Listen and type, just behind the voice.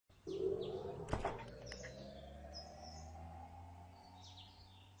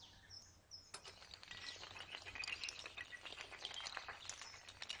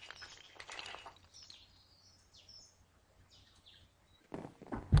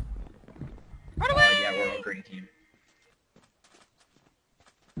conquering team.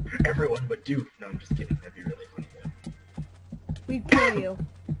 Everyone but Doof. No, I'm just kidding. That'd be really funny. We'd kill you.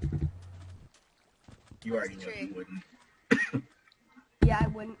 You already know you wouldn't. Yeah, I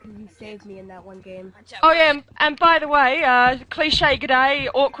wouldn't, because you saved me in that one game. Oh yeah, and by the way, cliche g'day,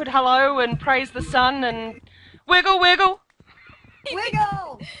 awkward hello, and praise the sun, and wiggle wiggle.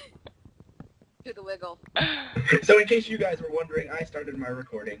 Wiggle! Do the wiggle. So in case you guys were wondering, I started my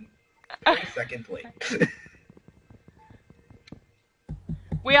recording 3 seconds late.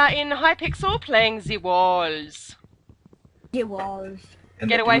 We are in Hypixel playing the walls. It was. And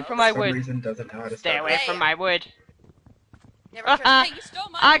Get the away Doof, from my for some wood. reason, doesn't know how to Stay start away from my wood. Never trust. Hey, you stole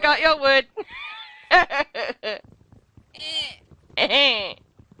my I wood. got your wood. Eh.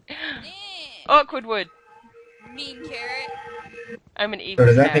 Awkward wood. Mean carrot. I'm an evil So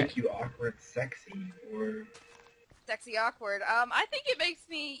does that carrot. make you awkward sexy, or... Sexy awkward. I think it makes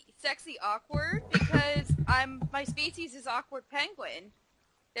me sexy awkward because my species is awkward penguin.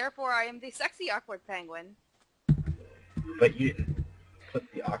 Therefore, I am the sexy awkward penguin. But you didn't put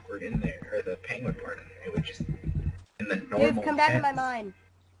the awkward in there, or the penguin part in there. It was just in the normal Dude, come back in my tense. mind.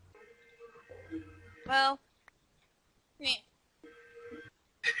 Well, meh.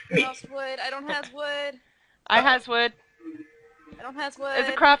 Who else wood? I don't have wood. I has wood. I don't have wood. There's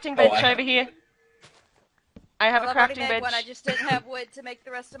a crafting Oh, bench I over here. I have Well, a I've already crafting made bench. one. I just didn't have wood to make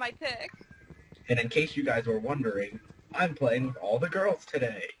the rest of my pick. And in case you guys were wondering, I'm playing with all the girls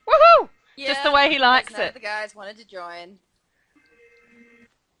today. Woohoo! Yeah, Just the way he likes because none it. of the guys wanted to join.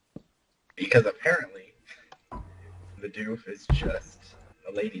 Because apparently, the Doof is just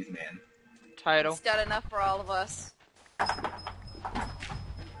a ladies' man. Total. It's done enough for all of us.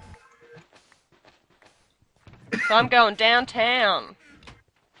 So I'm going downtown.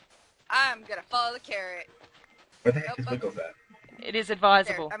 I'm gonna follow the carrot. Where the heck is Oh, Wiggles at? It is There,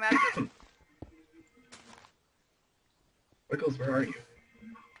 advisable. I'm out of here. Wiggles, where are you?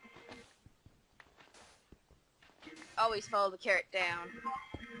 Always follow the carrot down.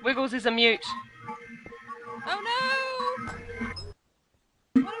 Wiggles is a mute. Oh no!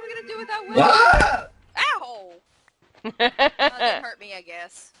 What are we gonna do without wood? Ah! Ow! That didn't hurt me, I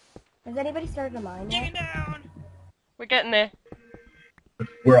guess. Has anybody started a mine Dig it yet? down! We're getting there.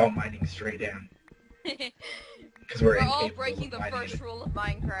 We're all mining straight down. Because we're We're all incapable breaking of the mining first it. rule of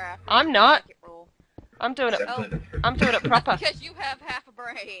Minecraft. I'm not. Second rule. I'm doing it. Except for the first- I'm doing it proper. Because you have half a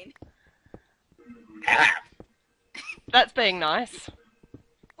brain. Ah! That's being nice.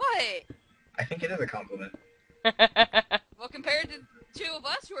 What? I think it is a compliment. Well, compared to two of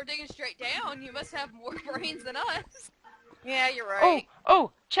us who are digging straight down, you must have more brains than us. Yeah, you're right.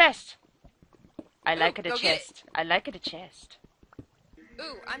 Oh, chest. I Ooh, like it a go get it. chest. I like it a chest.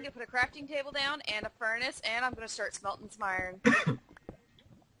 Ooh, I'm gonna put a crafting table down and a furnace, and I'm gonna start smelting some iron.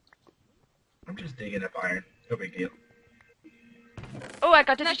 I'm just digging up iron. No big deal. Oh, I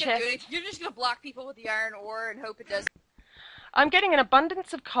got to You're the not gonna do chest. anything. You're just gonna block people with the iron ore and hope it does. I'm getting an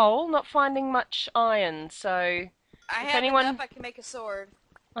abundance of coal, not finding much iron, so I If have anyone- enough. I can make a sword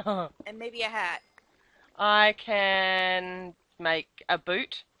and maybe a hat. I can make a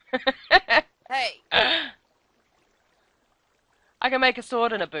boot. Hey, I can make a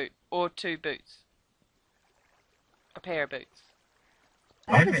sword and a boot, or 2 boots. A pair of boots.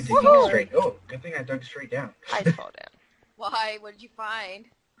 I've been digging Woohoo! straight. Oh, good thing I dug straight down. I fall down. why? What did you find?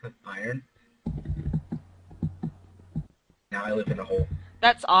 Iron. Now I live in a hole.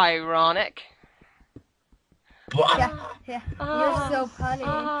 That's ironic. Blah! Yeah, yeah. You're so funny.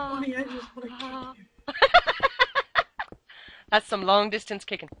 Honey, I just want to kick you. That's some long distance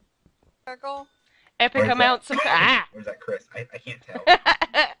kicking. Circle. Epic Where's that? amounts of Where's that Chris? I can't tell.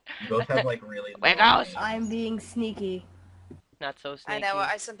 ah. You both have like really Where long goes? names. I'm being sneaky. Not so sneaky. I know.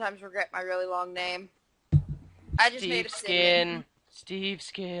 I sometimes regret my really long name. I just made Steve a cinnamon. Skin. Steve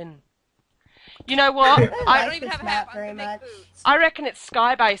Skin. You know what? I I like don't even this have a hat. map I'm very gonna make much. boots. I reckon it's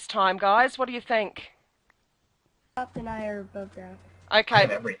Skybase time, guys. What do you think? Up and I are both down. I have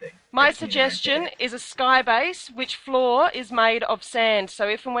Okay. everything. My Everything suggestion I is a skybase which floor is made of sand, so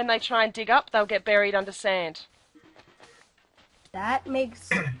if and when they try and dig up, they'll get buried under sand. That makes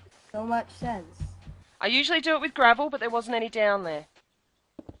so much sense. I usually do it with gravel, but there wasn't any down there.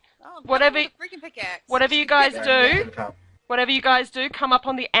 Oh, Whatever- with a freaking pickaxe. Whatever you guys Back do, to the top. whatever you guys do, come up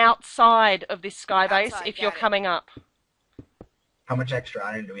on the outside of this skybase Outside, if you're got it. coming up. How much extra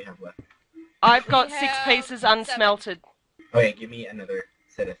iron do we have left? I've got We 6 have pieces 7. unsmelted. Okay, give me another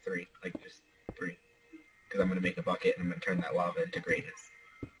set of 3. Like, just 3. Because I'm going to make a bucket and I'm going to turn that lava into greatness.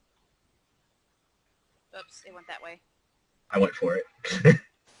 Oops, it went that way. I went for it.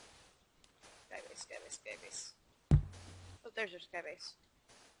 Skybase. Oh, there's your skybase.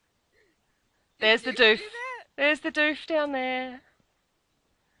 There's the Did you doof. do that? There's the doof down there.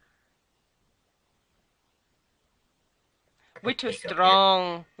 We're too Cake up here.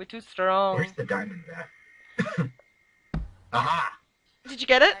 strong. We're too strong. Where's the diamond at? Aha! Did you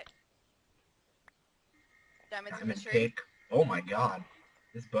get it? Diamonds in the Diamond tree. cake. Oh my god.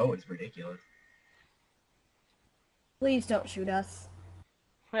 This bow is ridiculous. Please don't shoot us.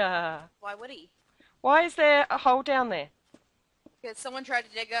 Ah. Why would he? Why is there a hole down there? Because someone tried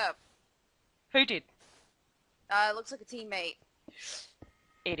to dig up. Who did? It looks like a teammate.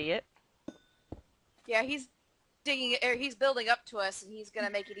 Idiot. Yeah, he's digging. He's building up to us, and he's gonna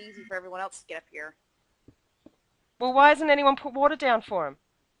make it easy for everyone else to get up here. Well, why hasn't anyone put water down for him?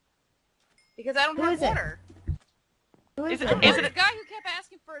 Because I don't Who have is it? water. Who Is is it- it? is The it- guy who kept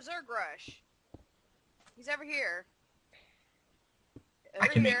asking for a Zerg rush. He's over here. I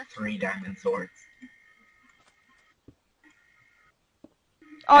Over can here. make 3 diamond swords.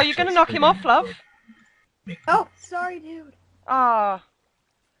 Oh, you're Actually, going to knock screw him off, diamond love? sword. Make Oh, sorry, dude. Ah.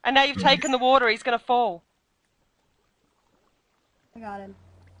 And now you've Yes. taken the water, he's going to fall. I got him.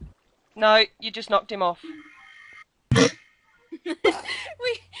 No, you just knocked him off.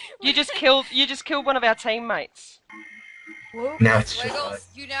 You just killed one of our teammates. Whoop. Now it's just Wiggles, us.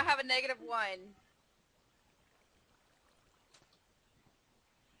 you now have a -1.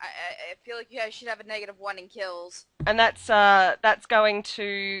 I feel like you guys should have a -1 in kills. And that's going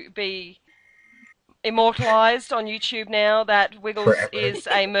to be immortalized on YouTube now that Wiggles Forever. is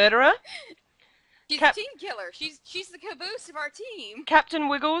a murderer. She's Cap- a team killer. She's the caboose of our team. Captain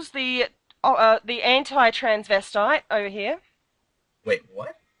Wiggles, the anti-transvestite over here. Wait,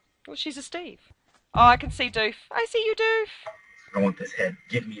 what? Well, she's a Steve. Oh, I can see Doof. I see you, Doof. I want this head.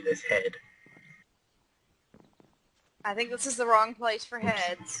 Give me this head. I think this is the wrong place for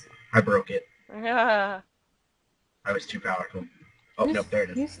heads. I broke it. Ah. I was too powerful. Oh, Who's- nope, there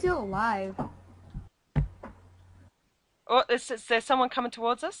it is. Who's still alive? Oh, is there someone coming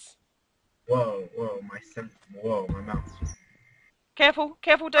towards us? Whoa, my mouth's just... Careful,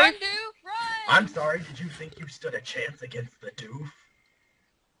 careful, Run, Doof. Doof, run! I'm sorry, did you think you stood a chance against the doof?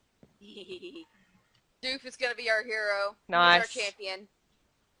 Doof is gonna be our hero. Nice. He's our champion.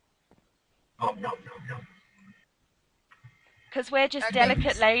 Oh, no. Because we're just Okay.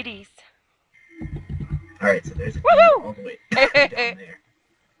 delicate ladies. Alright, so there's a Woohoo! thing all the way down there.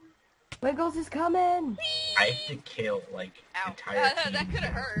 Wiggles is coming. I have to kill, like, Ow. entire That teams could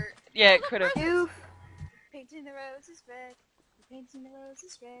have now. hurt. Yeah, it could have. Doof. Painting the roses red. Painting the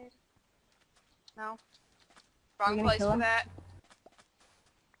roses red. No. Wrong gonna place kill for him? that.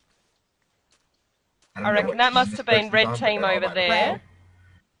 don't I know reckon what that team must this have been person's red on, but team they're all over by the there. way.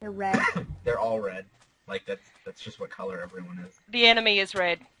 They're red. They're all red. Like, that's just what color everyone is. The enemy is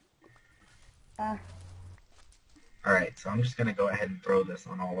red. Alright, so I'm just gonna go ahead and throw this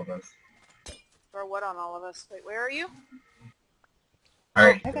on all of us. Throw what on all of us? Wait, where are you?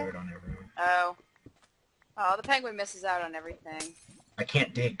 Alright, Okay. throw it on everyone. Oh. Oh, the penguin misses out on everything. I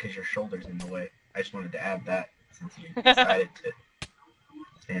can't dig because your shoulder's in the way. I just wanted to add that since you decided to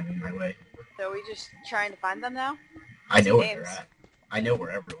stand in my way. So are we just trying to find them now? I know where Names. they're at. I know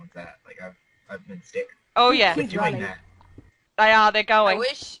where everyone's at. Like, I've been staring. Oh yeah, He's Quit doing running. that. they are. They're I going.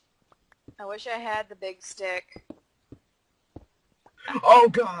 wish I had the big stick. Oh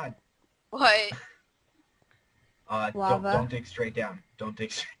god! What? Lava. Don't dig straight down. Don't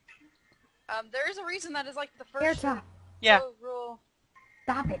dig straight. There is a reason that is like the Air first top. Yeah. rule.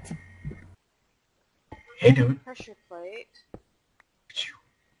 Stop it. Hey, dude. Pressure plate.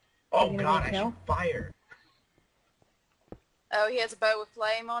 Oh You gonna god, go I kill? should fire. Oh, he has a bow with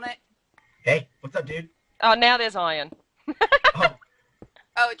flame on it. Hey, what's up, dude? Oh, now there's iron. Oh,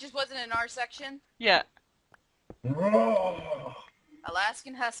 Oh, it just wasn't in our section. Yeah. whoa.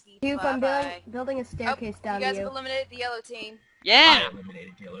 Alaskan Husky. Doof, I'm bye-bye. building a staircase Oh, down you guys to have you. eliminated the yellow team. Yeah. I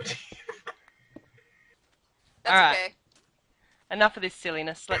eliminated yellow team. That's Alright. okay. Enough of this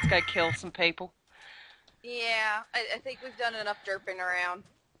silliness. Let's go kill some people. Yeah, I think we've done enough derping around.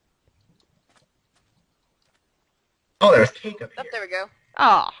 Oh, there's cake up Oh, here. there we go.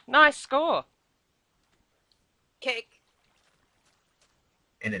 Ah, nice score. Cake.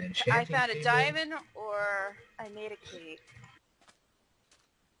 And an enchanting I found a table. diamond, or I made a cake.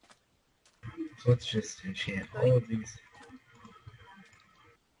 So let's just enchant all of these.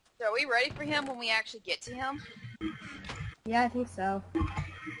 So are we ready for him when we actually get to him? Yeah, I think so.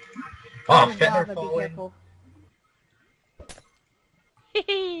 Oh, There's feather lava, be falling. careful.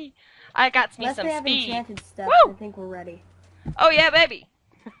 I got me Unless some they have speed. enchanted stuff, Woo! I think we're ready. Oh yeah, baby.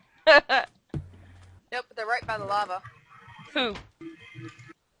 Nope, they're right by the lava. Who?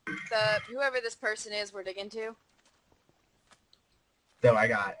 Whoever this person is we're digging to. So I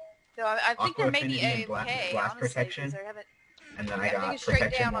got So I think Aqua there may be Affinity and AFK, blast honestly, protection. because I haven't... And then Yeah, I I think got it's straight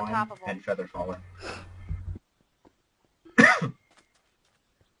Protection down on 1 top of 'em. and Feather Fallen.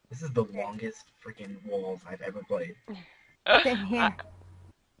 This is the longest freaking walls I've ever played. Same here.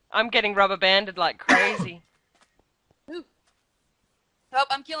 I'm getting rubber banded like crazy. Ooh. Oh,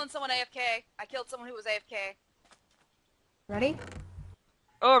 I'm killing someone AFK. I killed someone who was AFK. Ready?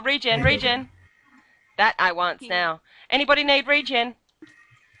 Oh, regen, regen. That I want now. Anybody need regen?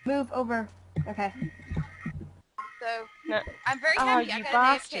 Move over. Okay. So, No. I'm very Oh, happy I you got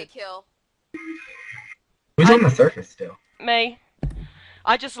bastard. an AFK kill. Who's on the surface still? Me.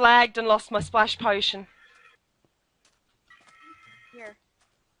 I just lagged and lost my splash potion. Here.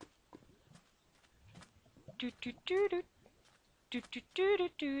 Do, do, do, do. Do, do, do, do,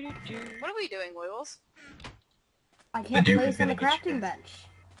 do, do. What are we doing, Wiggles? I can't Duke place is on the gonna get you crafting guys. bench.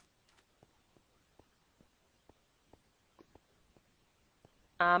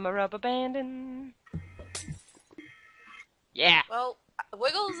 I'm a rubber bandin'. Yeah. Well,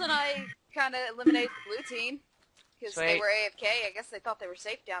 Wiggles and I kind of eliminated the blue team. Because they Sweet. were AFK. I guess they thought they were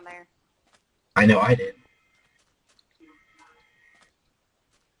safe down there. I know I did.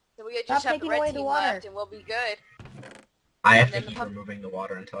 So we just Stop have the taking red away team the water. left and we'll be good. I have And to then the keep pub- removing the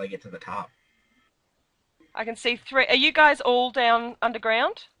water until I get to the top. I can see 3. Are you guys all down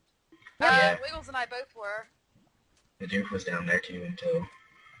underground? Yeah. Wiggles and I both were. The Duke was down there too until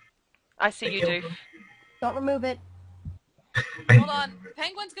I see they you, killed Doof. him. Don't remove it. I Hold didn't on. remove it.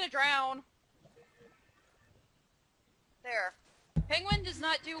 Penguin's gonna drown. There. Penguin does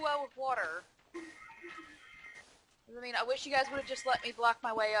not do well with water. I mean, I wish you guys would have just let me block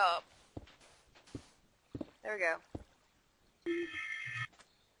my way up. There we go.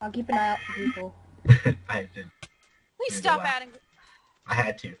 I'll keep an eye out for people. I had to. Please Do the stop lap. adding... I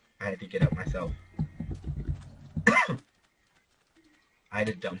had to. I had to get up myself. I had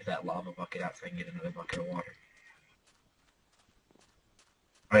to dump that lava bucket out so I can get another bucket of water.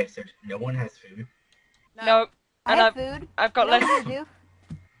 Alright, so no one has food? No. I And have food. I've got Get less. over here, Duke.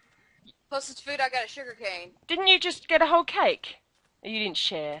 Closest food I got is sugar cane. Didn't you just get a whole cake? You didn't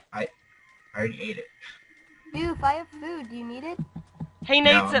share. I already ate it. Doof, I have food. Do you need it? He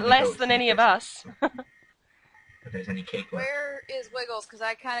No, needs I'm it gonna less go than see any if of there's- us. If there's any cake left. Where is Wiggles? Because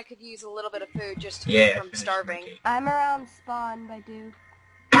I kind of could use a little bit of food just to Yeah, keep I from finished starving. my cake. I'm around spawn by Doof.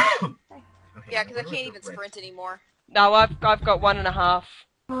 Okay, Yeah, because I where was can't the even red- sprint anymore. No, I've got 1.5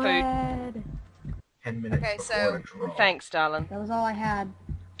 food. Bread. 10 minutes Okay, before so- a draw. Thanks, darling. That was all I had.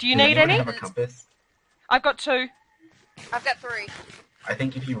 Do you Does need anyone any? have a compass? I've got 2. I've got 3. I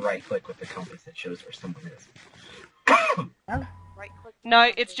think if you right click with the compass, it shows where someone is. Right click.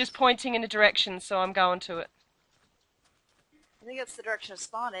 No, it's just pointing in a direction, so I'm going to it. I think that's the direction of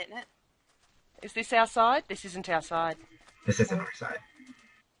spawn, isn't it? Is this our side? This isn't our side. This isn't our side.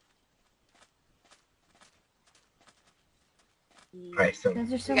 Alright, so There's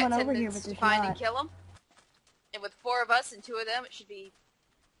just We got someone 10 over here, minutes but to there's find and not. kill them. And with 4 of us and 2 of them, it should be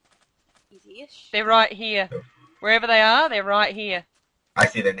easy-ish. They're right here. Wherever they are, they're right here. I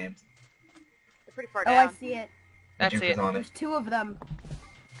see their names. They're pretty far Oh, I down. see it. The That's Duke it. is on it. There's 2 of them.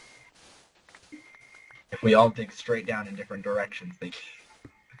 If we all dig straight down in different directions, they can.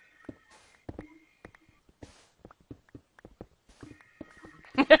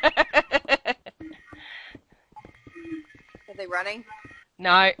 Are they running?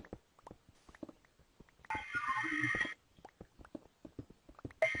 No.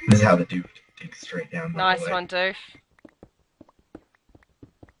 This is how the Duke digs straight down. by the Nice way. one, Doof.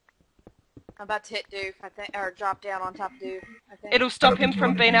 I'm about to hit Doof, I think, or drop down on top of Doof, I think. It'll stop I don't him think you from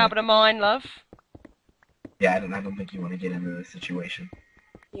wanna being do able that. to mine, love. Yeah, I don't think you want to get into this situation.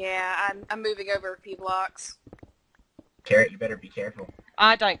 Yeah, I'm moving over a few blocks. Carrot, you better be careful.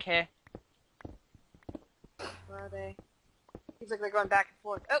 I don't care. Where are they? Seems like they're going back and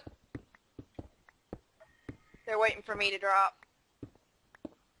forth. Oh! They're waiting for me to drop.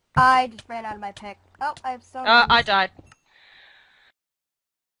 I just ran out of my pick. Oh, I have so I died.